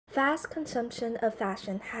Fast consumption of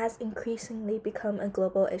fashion has increasingly become a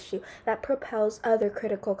global issue that propels other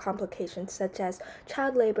critical complications such as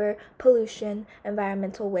child labor, pollution,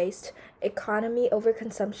 environmental waste, economy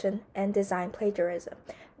overconsumption, and design plagiarism.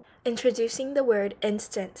 Introducing the word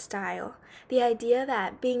instant style, the idea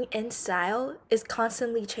that being in style is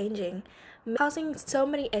constantly changing, causing so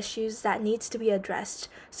many issues that needs to be addressed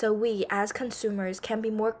so we as consumers can be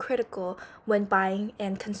more critical when buying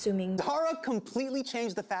and consuming. Zara completely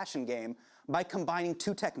changed the fashion game by combining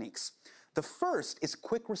two techniques. The first is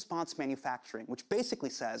quick response manufacturing, which basically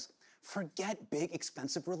says, forget big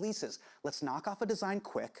expensive releases. Let's knock off a design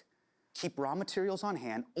quick, keep raw materials on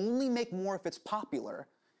hand, only make more if it's popular,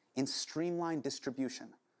 and streamline distribution.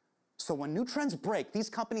 So when new trends break, these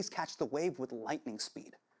companies catch the wave with lightning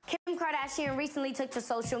speed. Kim Kardashian recently took to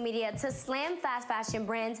social media to slam fast fashion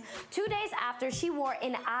brands 2 days after she wore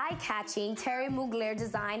an eye-catching Terry Mugler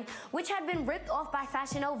design, which had been ripped off by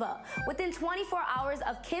Fashion Nova. Within 24 hours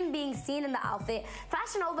of Kim being seen in the outfit,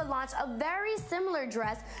 Fashion Nova launched a very similar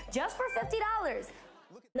dress just for $50.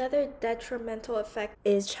 Another detrimental effect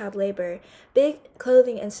is child labor. Big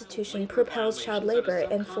clothing institution propels child labor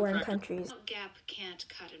in foreign countries. Gap can't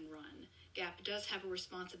cut and run. Gap does have a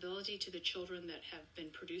responsibility to the children that have been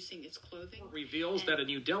producing its clothing. Reveals that a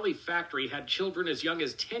New Delhi factory had children as young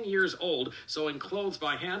as 10 years old sewing clothes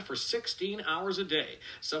by hand for 16 hours a day.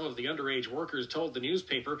 Some of the underage workers told the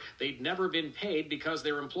newspaper they'd never been paid because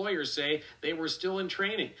their employers say they were still in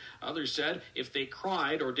training. Others said if they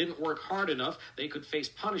cried or didn't work hard enough, they could face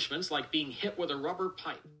punishments like being hit with a rubber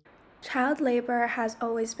pipe. Child labor has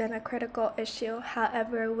always been a critical issue.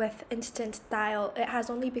 However, with instant style, it has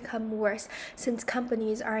only become worse since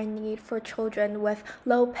companies are in need for children with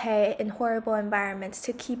low pay and horrible environments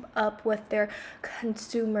to keep up with their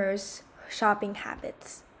consumers' shopping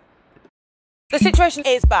habits. The situation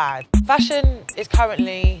is bad. Fashion is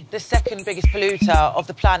currently the second biggest polluter of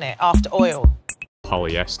the planet after oil.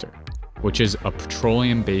 Polyester, which is a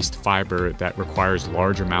petroleum-based fiber that requires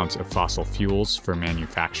large amounts of fossil fuels for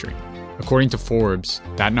manufacturing. According to Forbes,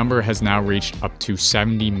 that number has now reached up to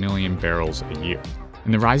 70 million barrels a year.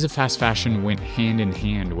 And the rise of fast fashion went hand in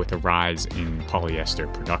hand with a rise in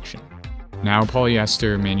polyester production. Now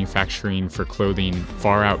polyester manufacturing for clothing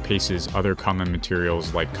far outpaces other common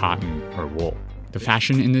materials like cotton or wool. The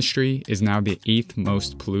fashion industry is now the 8th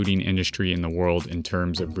most polluting industry in the world in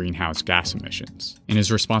terms of greenhouse gas emissions, and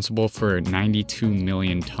is responsible for 92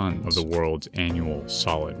 million tons of the world's annual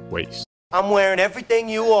solid waste. I'm wearing everything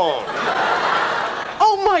you own.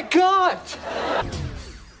 Oh my God!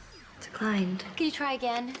 Declined. Can you try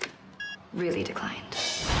again? Really declined.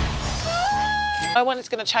 No one is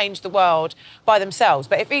going to change the world by themselves,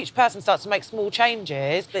 but if each person starts to make small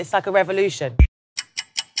changes, it's like a revolution.